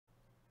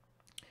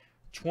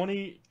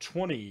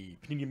2020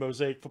 Panini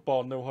Mosaic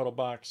Football No Huddle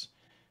box.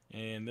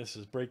 And this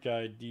is break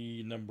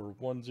ID number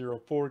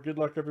 104. Good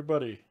luck,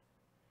 everybody.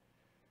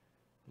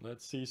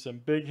 Let's see some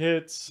big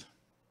hits.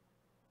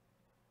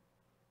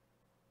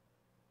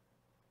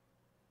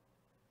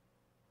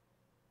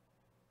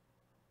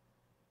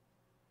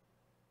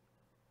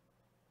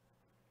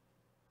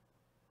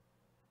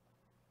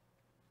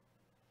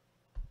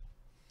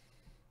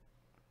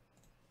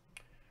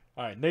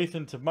 All right,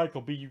 Nathan to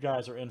Michael B. You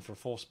guys are in for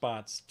full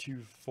spots.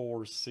 2,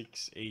 4,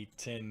 6, 8,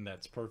 10.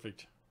 That's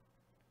perfect.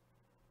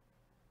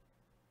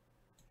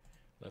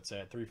 Let's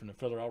add 3 from the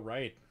filler. All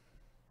right.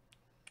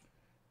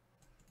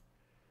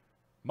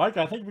 Mike,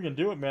 I think we can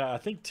do it, man. I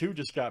think 2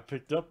 just got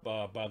picked up,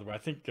 by the way. I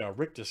think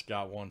Rick just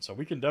got 1, so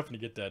we can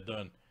definitely get that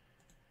done.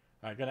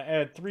 All right, going to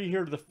add 3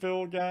 here to the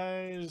fill,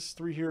 guys.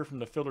 3 here from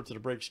the filler to the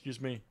break,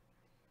 excuse me.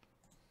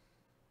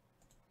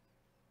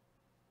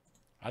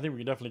 I think we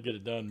can definitely get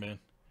it done, man.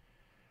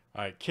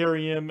 All right,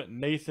 Kerry M,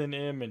 Nathan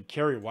M, and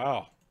Kerry.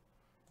 Wow.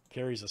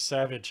 Kerry's a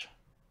savage.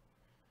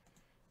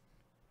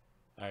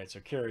 All right,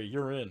 so Kerry,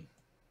 you're in.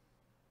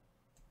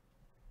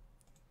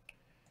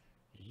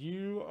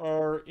 You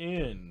are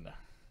in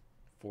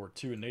for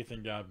 2, and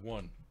Nathan got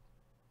 1.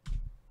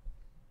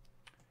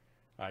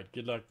 All right,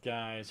 good luck,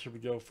 guys. Here we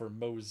go for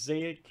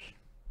Mosaic.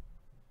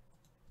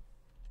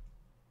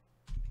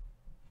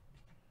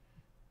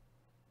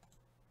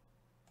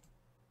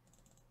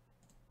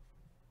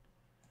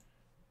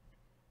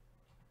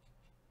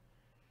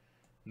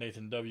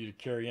 Nathan W to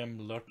Kerry M,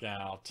 look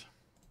out.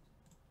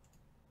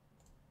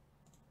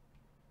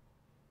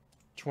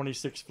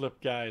 26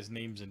 flip guys,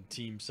 names and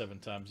teams 7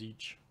 times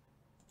each.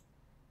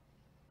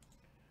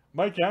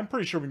 Mike, I'm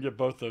pretty sure we can get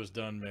both those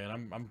done,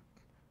 man.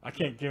 I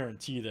can't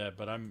guarantee that,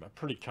 but I'm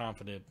pretty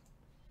confident.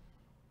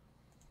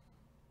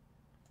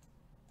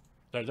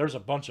 There's a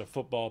bunch of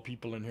football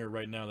people in here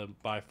right now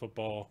that buy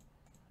football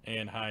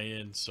and high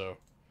end, so.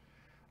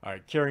 All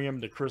right, Kerry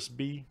M to Chris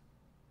B.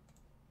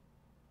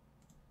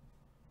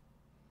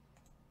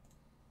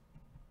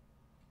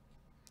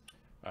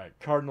 All right,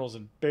 Cardinals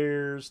and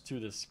Bears to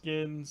the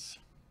Skins.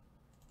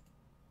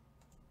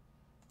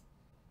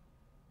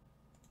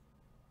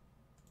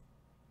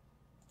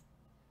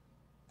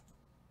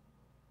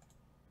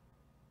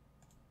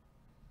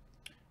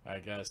 All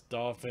right, guys,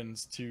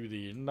 Dolphins to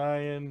the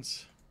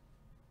Lions.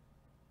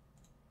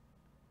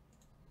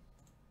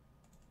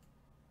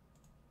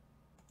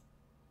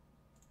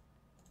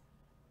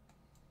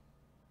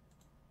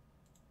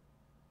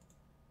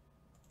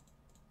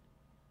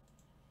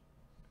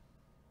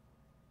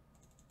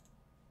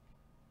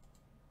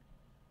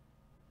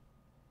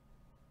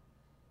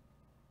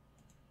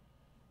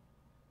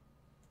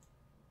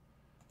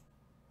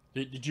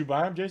 Did you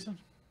buy them, Jason?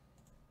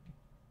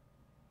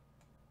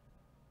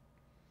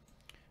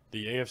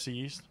 The AFC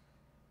East?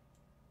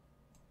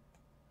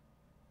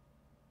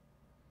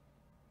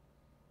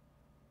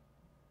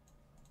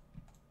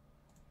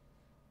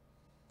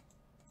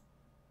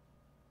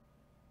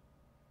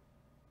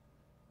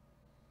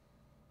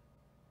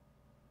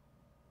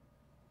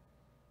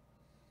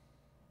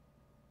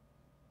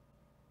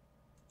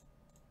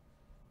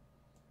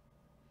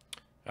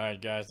 All right,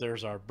 guys,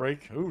 there's our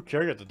break. Ooh,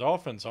 Kerry got the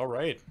Dolphins. All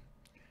right.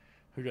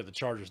 Who got the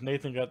Chargers?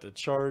 Nathan got the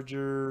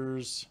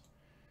Chargers.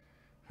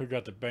 Who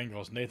got the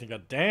Bengals? Nathan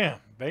got... Damn,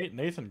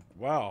 Nathan,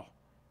 wow.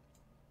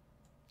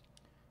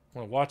 I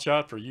want to watch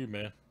out for you,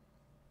 man.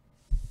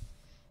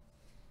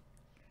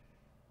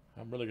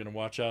 I'm really going to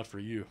watch out for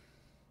you.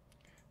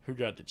 Who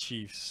got the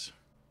Chiefs?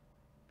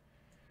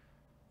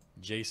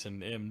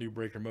 Jason M, New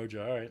Breaker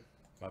Mojo. All right.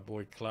 My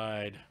boy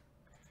Clyde.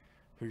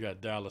 Who got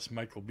Dallas?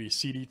 Michael B.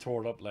 CD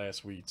tore it up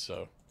last week,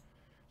 so.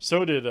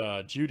 So did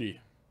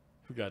Judy.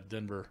 Who got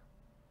Denver?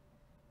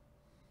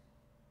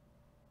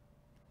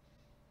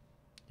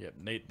 Yep,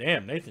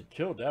 damn, Nathan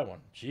killed that one.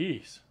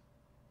 Jeez.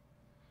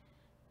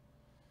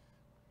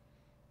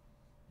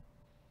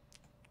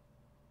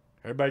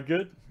 Everybody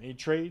good? Any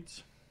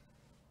trades?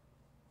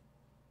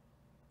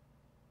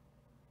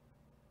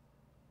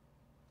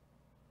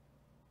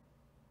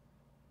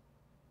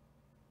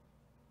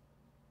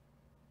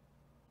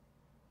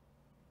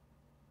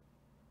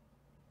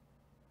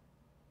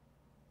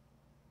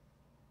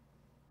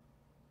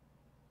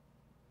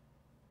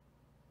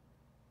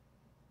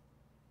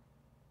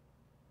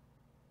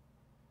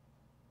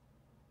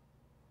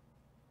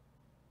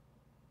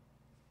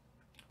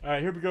 All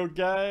right, here we go,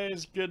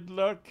 guys. Good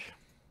luck.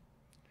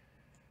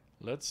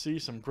 Let's see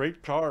some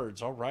great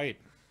cards. All right.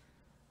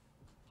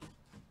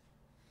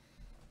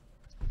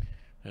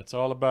 It's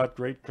all about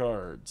great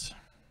cards.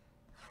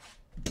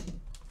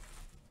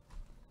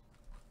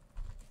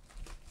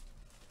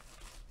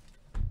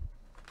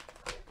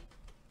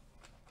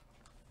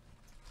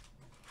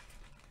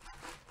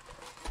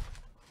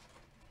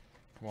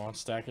 Come on,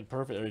 stack it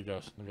perfect. There he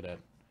goes. Look at that.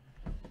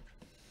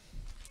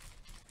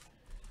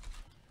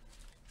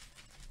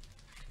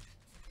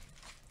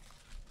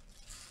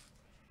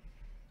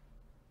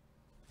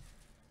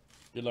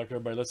 Good luck,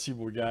 everybody. Let's see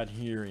what we got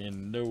here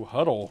in No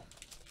Huddle.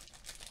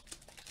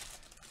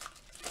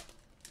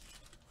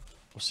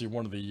 see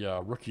one of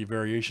the rookie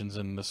variations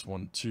in this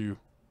one too.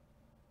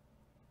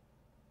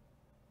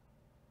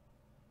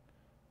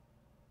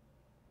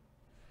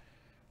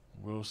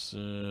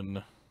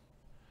 Wilson.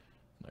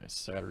 Nice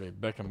Saturday.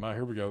 Beckham.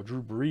 Here we go.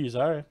 Drew Brees.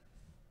 All right.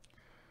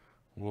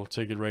 We'll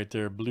take it right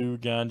there. Blue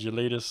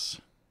Gondolatus.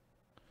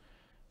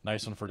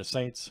 Nice one for the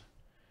Saints.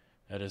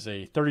 That is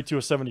a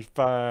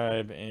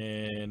 32/75,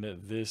 and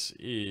this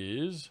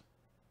is...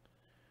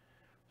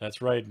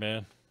 That's right,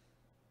 man.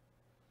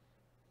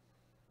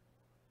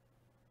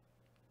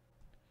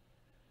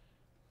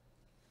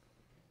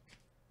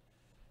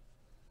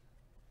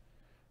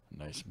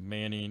 Nice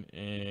Manning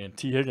and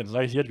T. Higgins.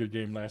 Nice. He had a good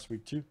game last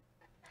week, too.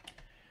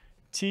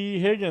 T.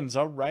 Higgins.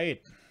 All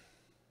right.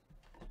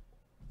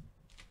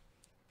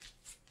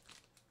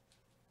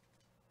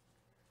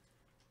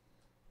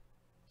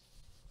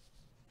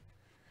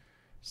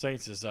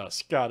 Saints is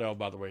Scott L,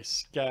 by the way.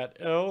 Scott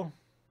L.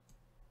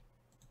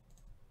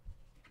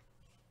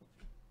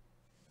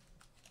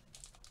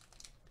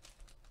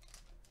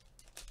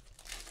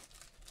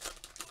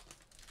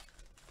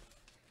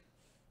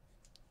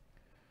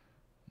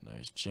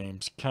 Nice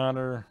James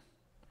Conner.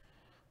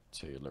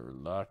 Taylor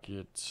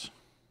Lockett.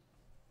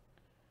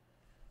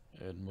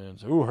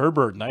 Edmonds. Ooh,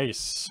 Herbert.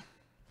 Nice.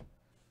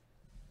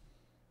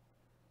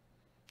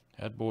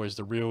 That boy's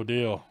the real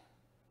deal.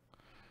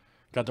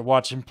 Got to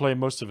watch him play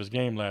most of his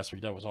game last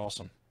week. That was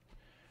awesome.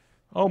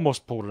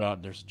 Almost pulled it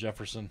out. There's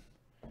Jefferson.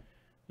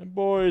 And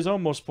boys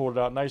almost pulled it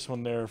out. Nice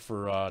one there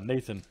for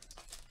Nathan.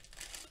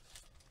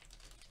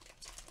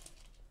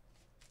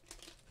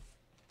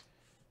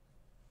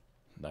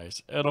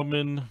 Nice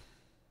Edelman.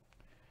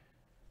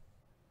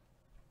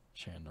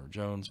 Chandler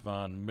Jones,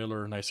 Von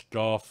Miller. Nice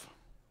golf.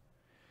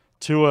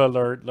 Tua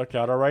alert. Look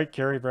out. All right,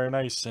 Kerry. Very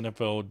nice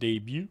NFL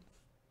debut.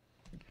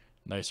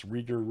 Nice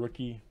Rieger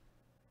rookie.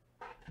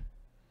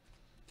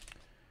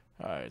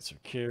 All right, so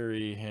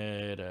Kerry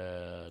had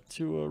a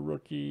Tua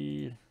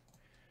rookie,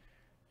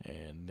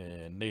 and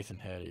then Nathan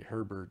had a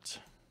Herbert.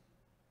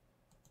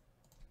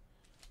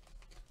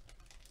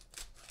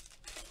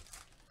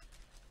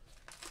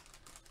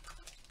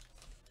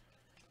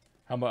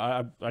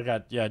 I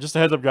got, yeah, just a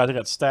heads up, guys. I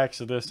got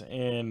stacks of this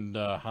and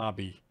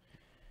Hobby.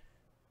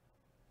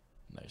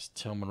 Nice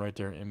Tillman right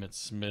there, Emmitt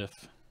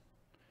Smith.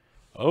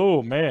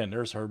 Oh man,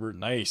 there's Herbert.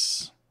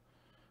 Nice.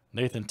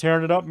 Nathan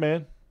tearing it up,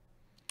 man.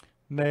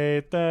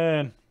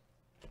 Nathan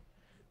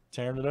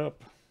tearing it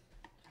up.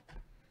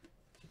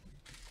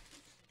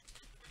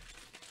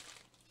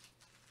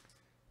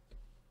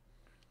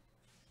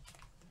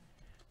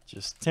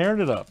 Just tearing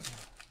it up.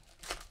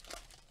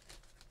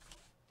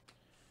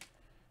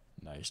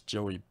 Nice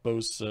Joey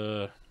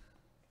Bosa.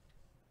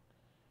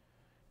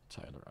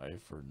 Tyler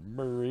Eifert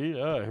Murray.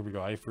 Here we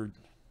go, Eifert.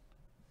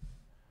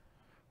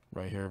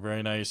 Right here,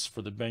 very nice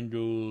for the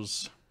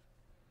Bengals.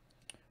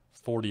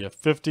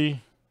 40/50.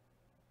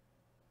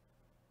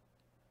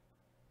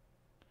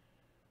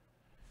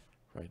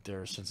 Right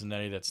there,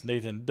 Cincinnati. That's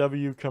Nathan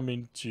W.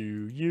 coming to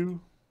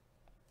you.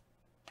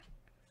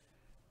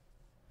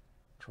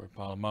 Troy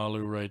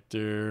Polamalu right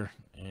there.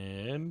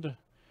 And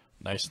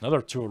nice,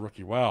 another Tua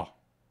rookie. Wow.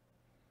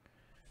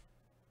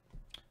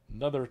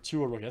 Another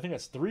Tua rookie. I think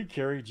that's 3,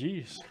 Kerry.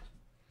 Jeez.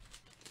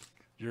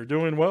 You're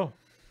doing well.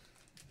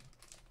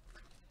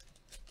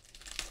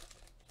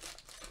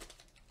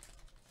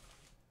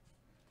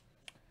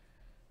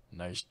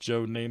 Nice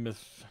Joe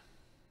Namath.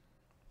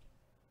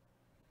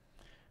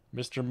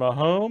 Mr.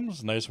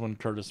 Mahomes. Nice one,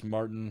 Curtis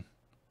Martin.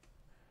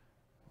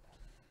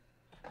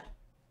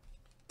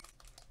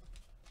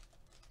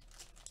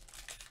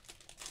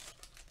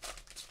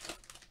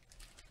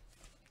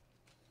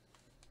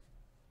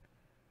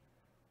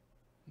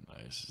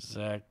 Nice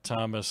Zach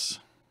Thomas.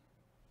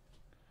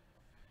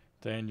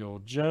 Daniel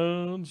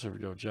Jones. Here we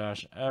go,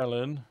 Josh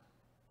Allen.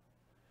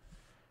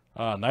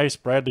 Nice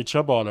Bradley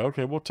Chubb auto.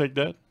 Okay, we'll take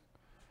that.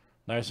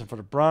 Nice one for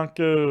the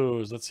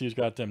Broncos. Let's see who's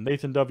got them.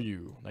 Nathan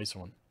W. Nice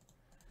one.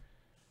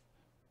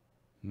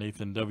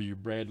 Nathan W.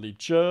 Bradley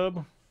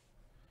Chubb.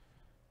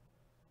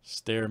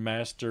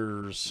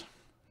 Stairmasters.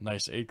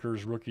 Nice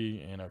Akers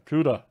rookie. And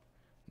Akuda.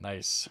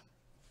 Nice.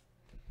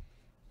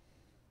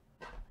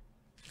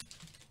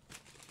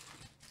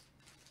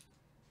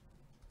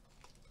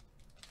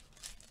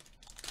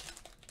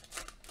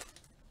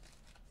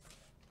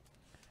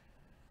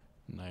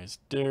 Nice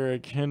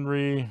Derrick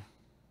Henry.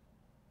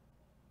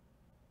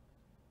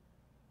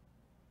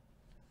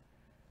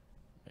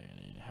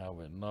 And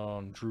Howard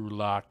Long. Drew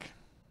Lock.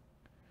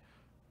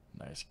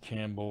 Nice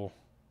Campbell.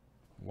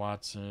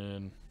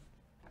 Watson.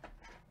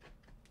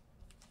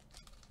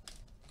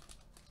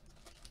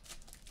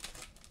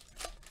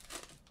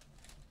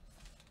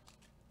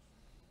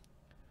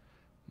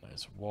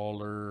 Nice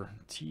Waller.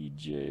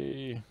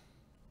 TJ.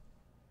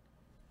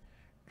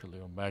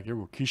 Khalil Mack. Here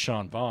we go.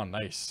 Keyshawn Vaughn.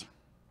 Nice.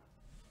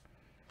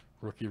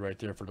 Rookie right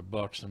there for the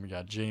Bucks. And we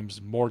got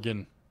James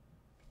Morgan.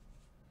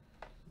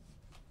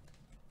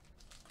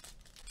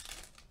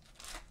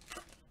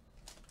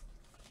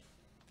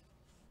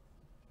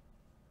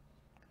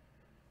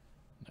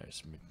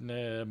 Nice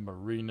McNabb,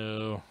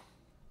 Marino.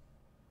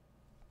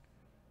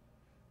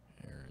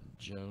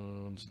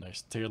 Jones.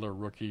 Nice Taylor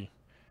rookie.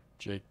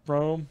 Jake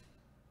Brome.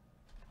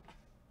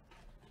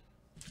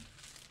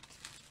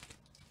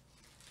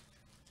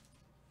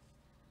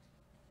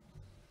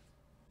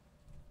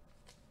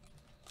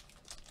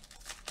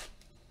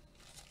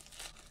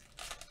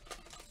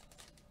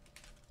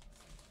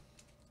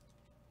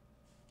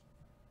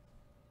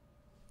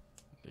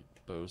 Nick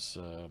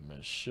Bosa,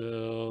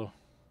 Michelle,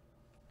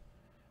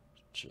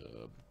 Chubb,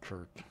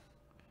 Kirk.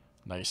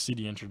 Nice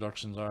CD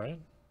introductions, all right.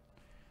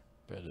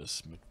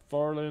 Bettis,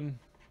 McFarland.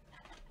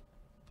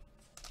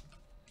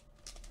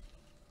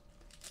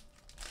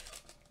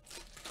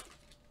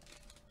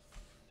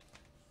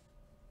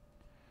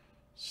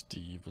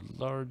 Steve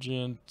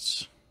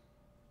Largent.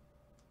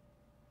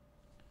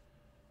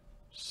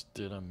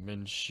 Stidham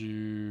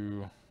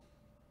Minshew.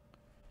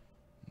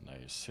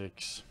 Nice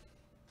Hicks.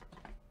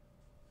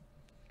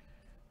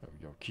 There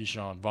we go.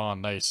 Keyshawn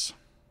Vaughn, nice.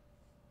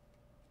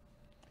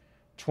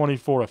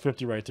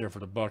 24/50 right there for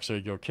the Bucks. There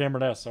you go.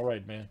 Cameron S. All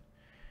right, man.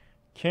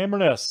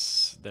 Cameron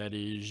S. That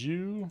is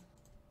you.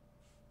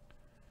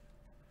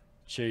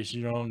 Chase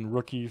Young,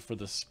 rookie for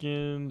the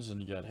Skins.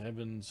 And you got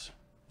Evans.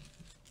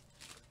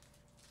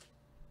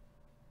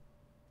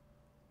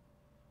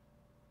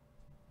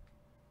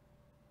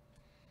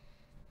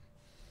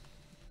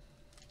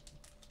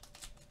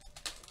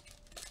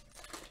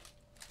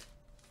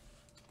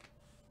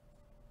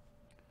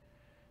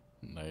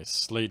 Nice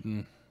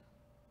Slayton.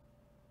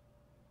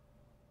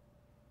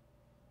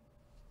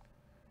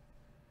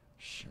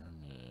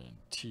 Sherman,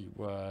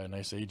 T.Y.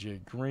 Nice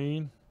A.J.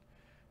 Green.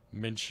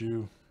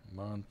 Minshew,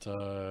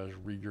 Montage,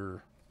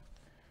 Rieger,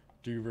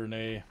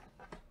 Duvernay.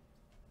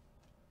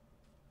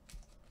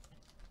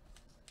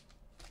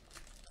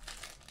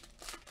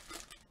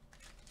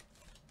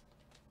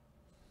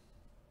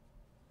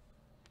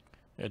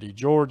 Eddie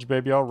George,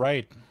 baby, all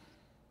right.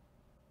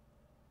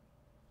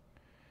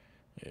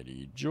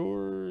 Eddie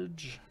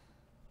George.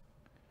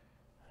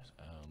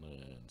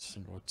 Allen,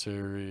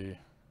 Singletary.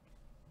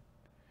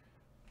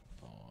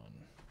 Vaughn.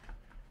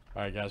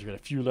 All right, guys, we got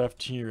a few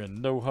left here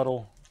in No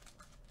Huddle.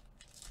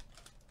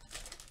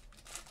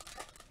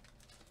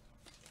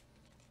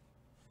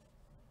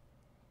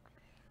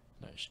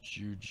 Nice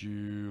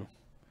Juju.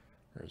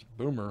 There's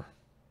Boomer.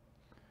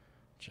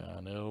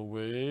 John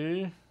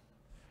Elway.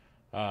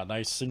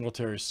 Nice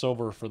Singletary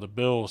silver for the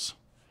Bills.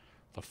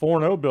 The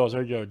 4-0 Bills.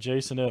 There you go.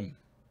 Jason M.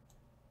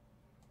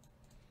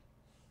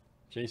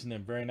 Jason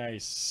M. Very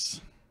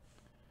nice.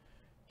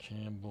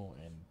 Campbell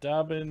and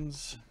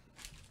Dobbins.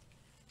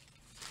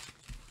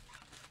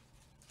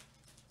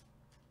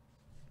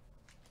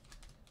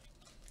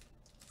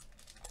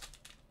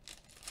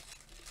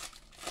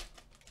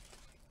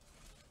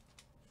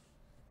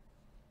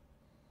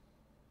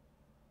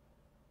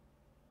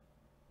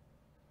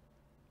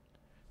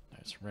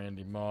 Nice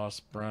Randy Moss,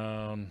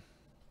 Brown,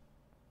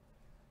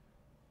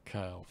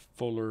 Kyle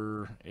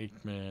Fuller,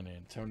 Aikman,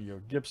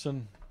 Antonio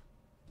Gibson.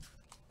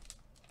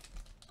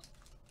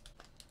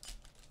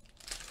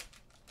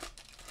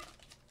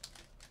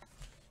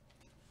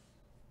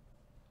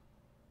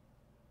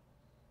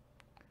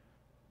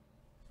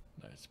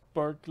 Nice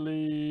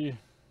Barkley,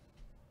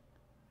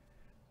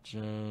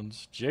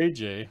 Jones,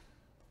 JJ.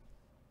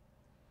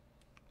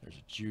 There's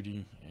a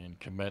Judy and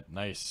Komet.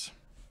 Nice.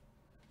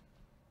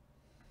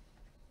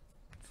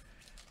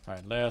 All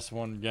right, last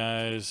one,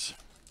 guys.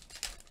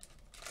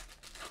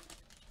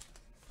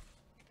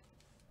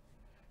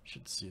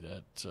 Should see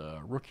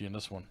that rookie in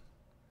this one.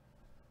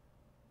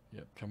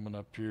 Yep, coming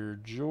up here,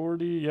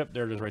 Jordy. Yep,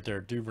 there it is right there.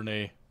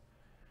 Duvernay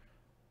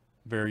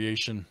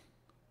variation.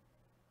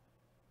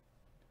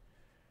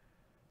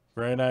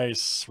 Very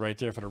nice right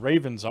there for the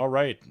Ravens. All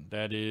right,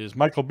 that is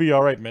Michael B.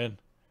 All right, man.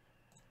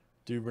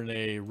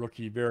 Duvernay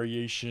rookie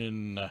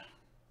variation.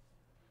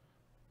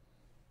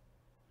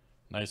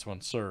 Nice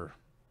one, sir.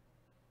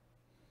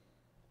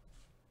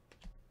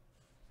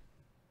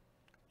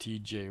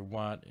 TJ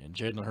Watt and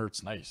Jalen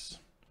Hurts. Nice.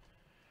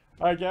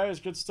 All right, guys.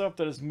 Good stuff.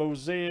 That is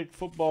Mosaic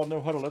Football No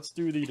Huddle. Let's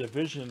do the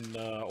division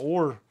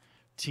or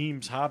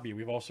teams hobby.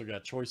 We've also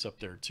got choice up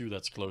there, too.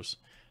 That's close.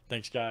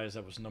 Thanks, guys.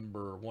 That was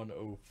number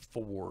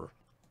 104.